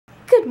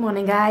Good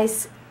morning,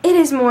 guys. It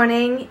is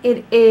morning.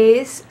 It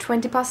is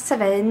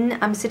 7:20.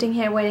 I'm sitting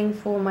here waiting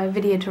for my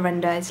video to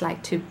render. It's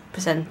like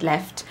 2%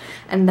 left,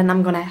 and then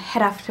I'm gonna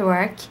head off to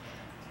work.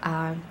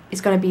 It's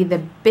gonna be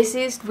the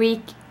busiest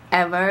week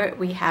ever.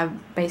 We have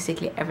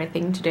basically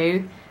everything to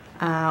do.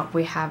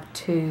 We have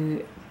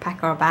to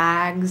pack our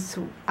bags.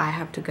 I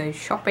have to go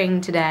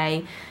shopping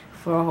today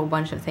for a whole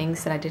bunch of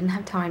things that I didn't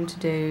have time to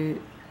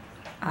do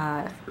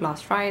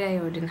last Friday,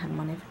 or didn't have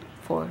money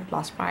for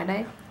last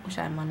Friday, which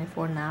I have money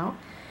for now.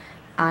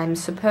 I'm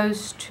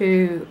supposed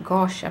to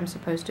go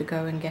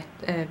and get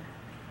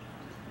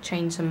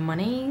change some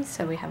money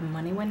so we have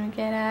money when we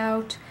get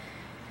out.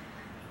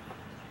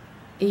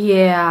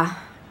 Yeah,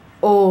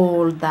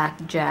 all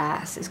that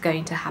jazz is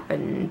going to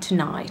happen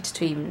tonight,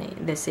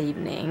 this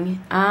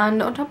evening.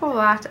 And on top of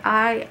that,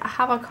 I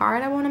have a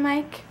card I want to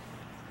make.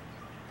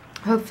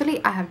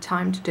 Hopefully I have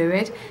time to do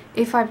it.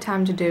 If I have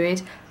time to do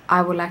it,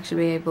 I will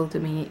actually be able to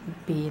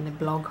be in a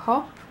blog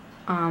hop,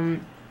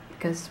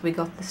 because we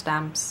got the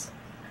stamps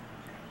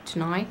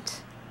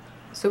tonight,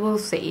 so we'll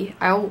see.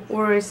 I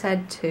already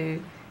said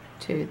to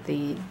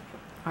the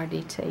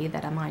RDT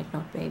that I might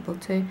not be able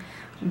to,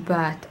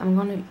 but I'm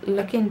gonna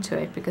look into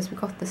it because we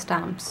got the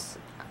stamps.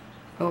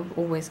 I'll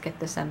always get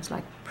the stamps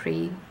like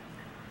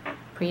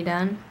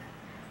pre-done.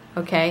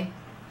 Okay,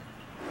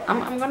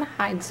 I'm gonna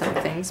hide some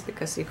things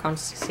because you can't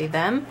see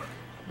them,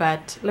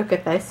 but look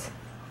at this.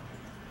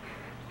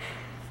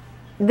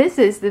 This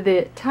is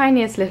the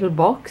tiniest little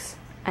box,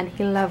 and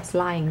he loves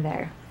lying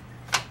there.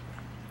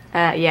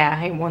 Yeah,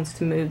 he wants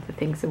to move the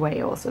things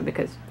away also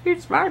because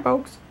it's my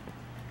box.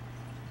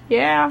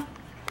 Yeah.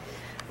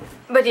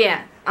 But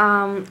yeah,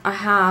 I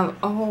have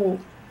a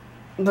whole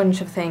bunch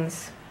of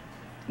things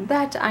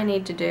that I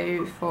need to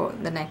do for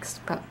the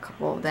next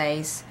couple of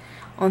days.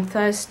 On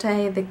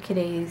Thursday, the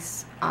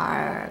kiddies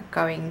are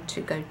going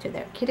to go to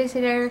their kitty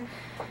sitter.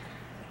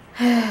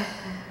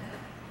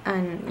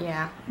 And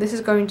yeah, this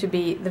is going to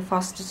be the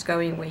fastest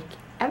going week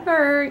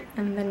ever,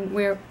 and then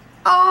we're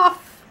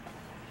off.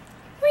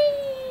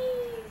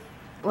 Whee!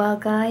 Well,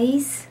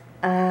 guys,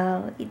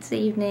 it's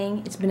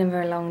evening. It's been a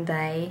very long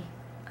day.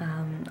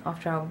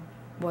 After I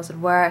was at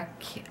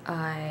work,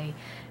 I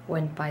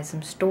went by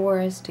some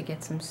stores to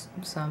get some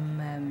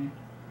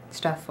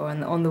stuff.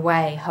 On the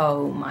way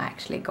home, I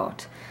actually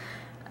got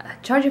a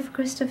charger for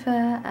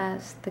Christopher,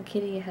 as the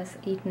kitty has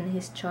eaten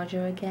his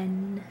charger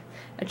again.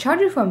 A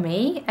charger for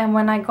me, and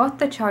when I got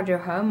the charger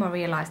home, I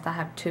realized I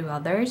have two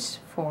others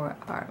for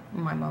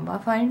my mobile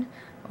phone,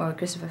 or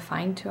Christopher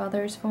find two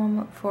others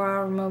for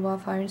our mobile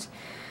phones.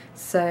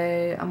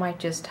 So I might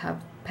just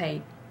have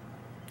paid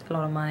a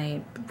lot of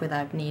money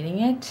without needing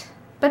it.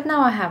 But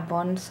now I have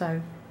one,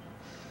 so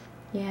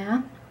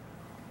yeah.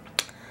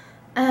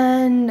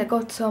 And I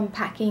got some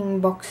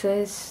packing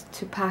boxes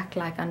to pack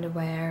like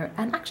underwear,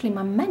 and actually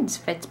my meds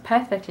fits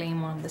perfectly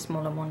in one of the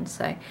smaller ones,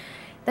 so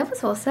that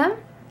was awesome.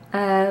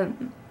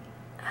 And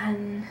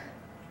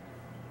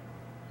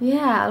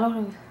yeah, a lot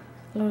of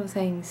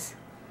things.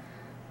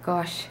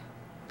 Gosh,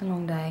 a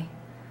long day.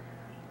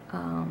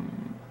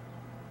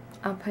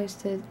 I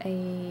posted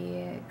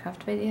a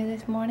craft video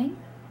this morning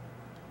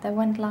that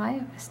went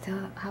live. I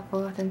still have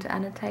forgotten to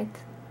annotate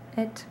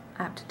it.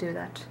 I have to do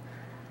that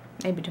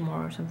maybe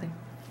tomorrow or something.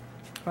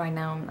 Right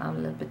now I'm a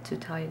little bit too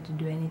tired to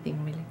do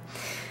anything really.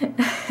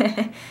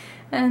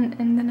 and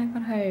then I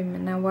got home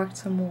and I worked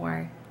some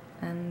more,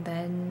 and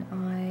then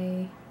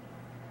I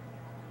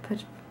took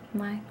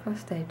my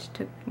cross stitch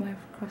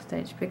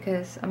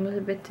because I'm a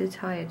little bit too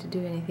tired to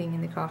do anything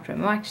in the craft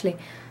room. Well, actually,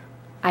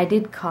 I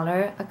did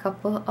color a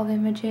couple of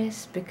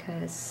images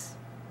because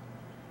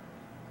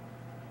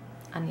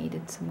I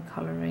needed some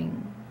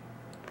coloring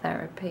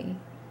therapy,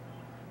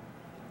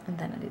 and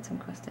then I did some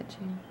cross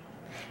stitching.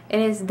 It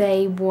is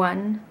day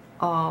 1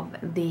 of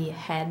the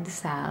HAED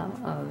SAL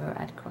over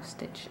at Cross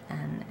Stitch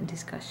and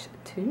Discuss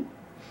 2.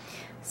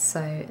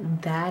 So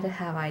that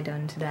have I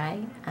done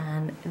today,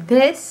 and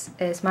this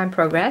is my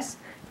progress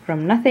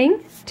from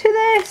nothing to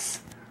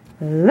this.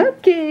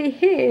 Looky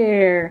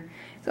here!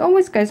 It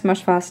always goes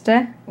much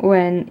faster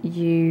when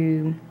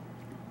you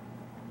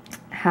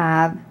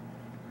have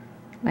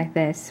like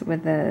this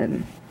with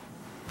a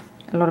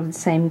lot of the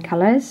same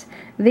colors.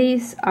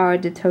 These are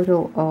the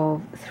total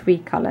of 3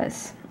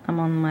 colors. I'm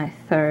on my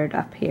 3rd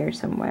up here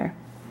somewhere.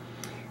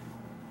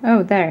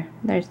 Oh,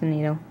 there's the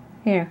needle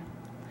here.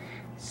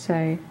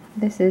 So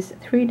this is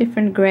 3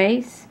 different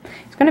grays.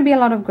 It's going to be a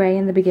lot of gray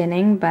in the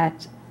beginning,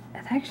 but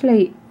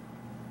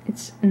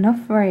it's enough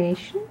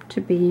variation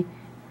to be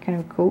kind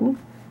of cool.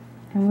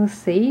 And we'll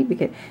see,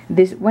 because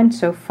this went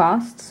so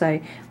fast, so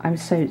I'm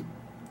so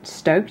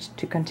stoked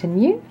to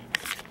continue.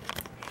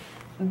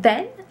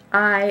 Then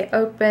I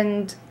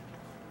opened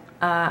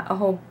a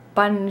whole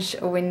bunch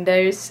of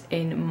windows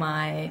in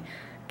my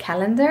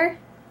calendar.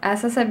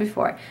 As I said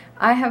before,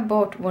 I have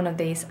bought one of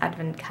these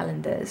advent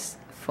calendars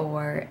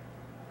for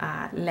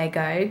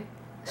Lego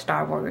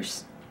Star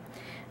Wars,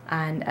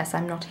 and as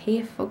I'm not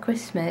here for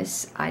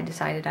Christmas, I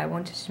decided I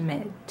wanted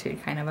to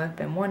kind of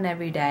open one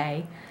every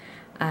day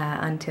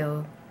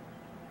until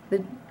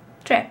the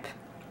trip.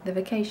 the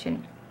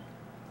vacation.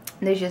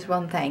 There's just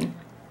one thing.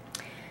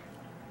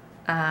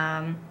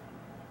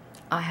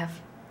 I've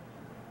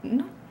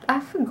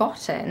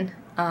forgotten.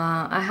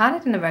 I had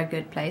it in a very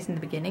good place in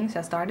the beginning, so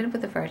I started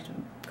with the first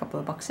couple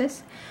of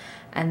boxes,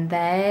 and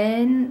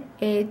then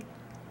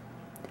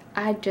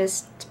I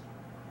just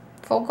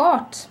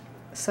forgot.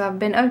 So I've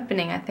been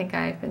opening, I think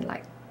I opened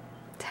like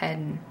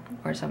 10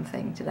 or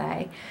something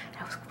today.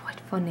 And it was quite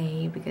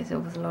funny because there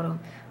was a lot of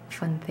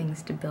fun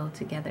things to build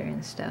together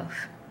and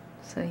stuff.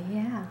 So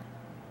yeah,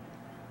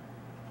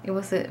 it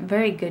was a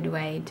very good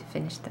way to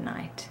finish the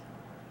night.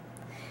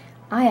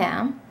 I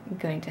am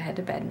going to head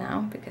to bed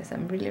now because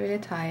I'm really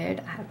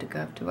tired. I have to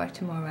go up to work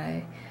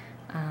tomorrow,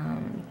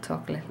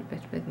 talk a little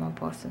bit with my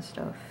boss and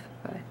stuff,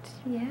 but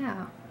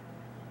yeah.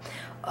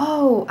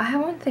 Oh, I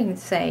have one thing to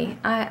say.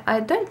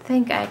 I don't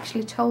think I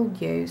actually told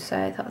you, so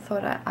I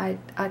thought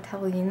I'd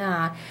tell you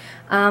now.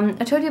 I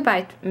told you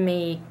about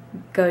me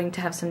going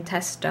to have some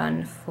tests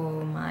done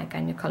for my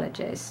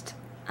gynecologist,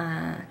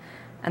 and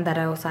that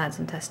I also had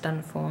some tests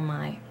done for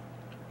my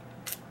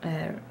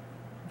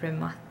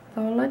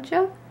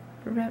rheumatologist.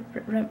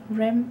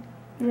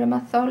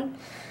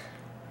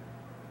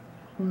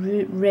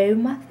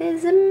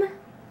 Rheumatism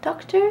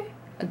doctor?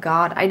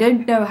 God, I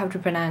don't know how to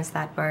pronounce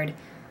that word.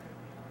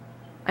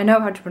 I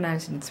know how to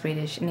pronounce it in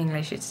Swedish. In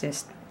English it's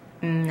just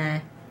nah,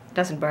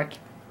 doesn't work.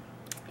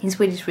 In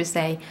Swedish we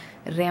say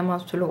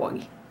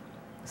reumatolog.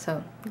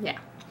 So yeah.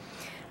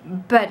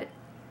 But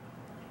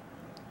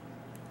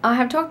I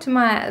have talked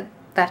to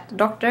that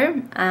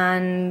doctor,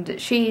 and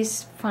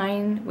she's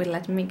fine with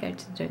letting me go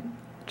to the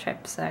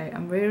trip, so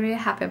I'm really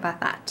happy about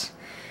that.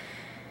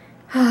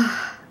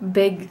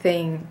 Big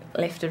thing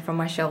lifted from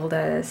my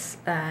shoulders,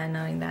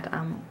 knowing that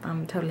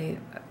I'm totally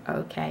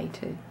okay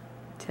to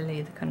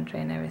leave the country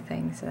and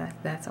everything, so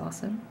that's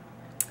awesome.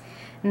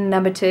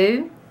 Number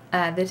 2,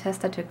 the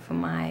test I took for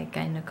my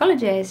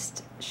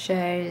gynecologist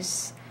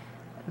shows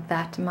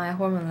that my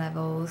hormone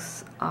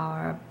levels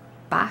are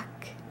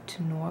back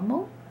to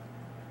normal.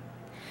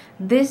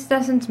 This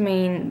doesn't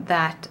mean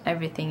that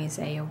everything is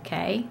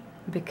a-okay,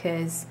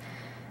 because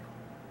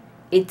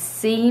it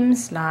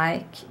seems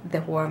like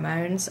the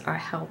hormones are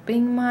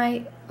helping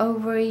my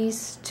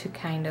ovaries to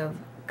kind of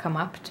come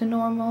up to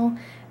normal,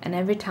 and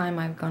every time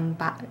I've gone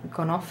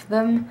off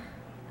them,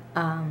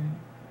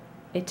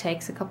 it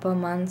takes a couple of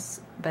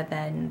months, but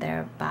then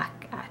they're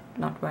back at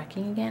not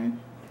working again.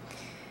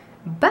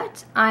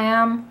 But I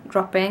am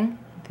dropping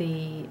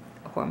the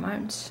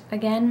hormones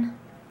again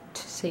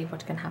to see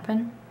what can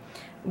happen,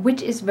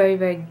 which is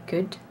very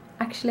good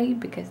actually,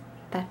 because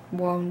that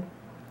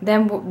they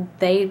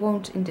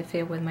won't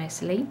interfere with my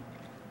sleep,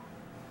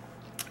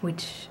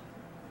 which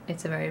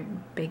it's a very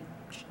big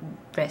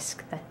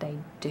risk that they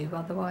do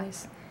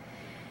otherwise.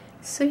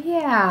 So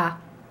yeah,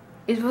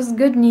 it was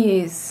good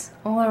news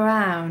all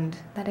around.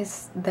 That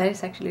is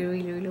actually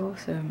really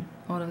awesome,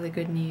 all of the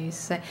good news.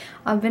 So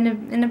I've been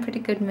in a pretty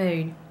good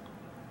mood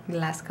the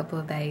last couple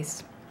of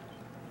days.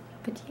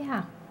 But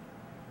yeah.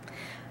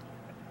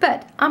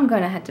 But I'm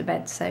gonna head to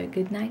bed, so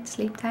good night,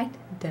 sleep tight,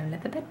 don't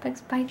let the bed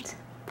bugs bite.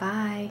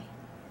 Bye.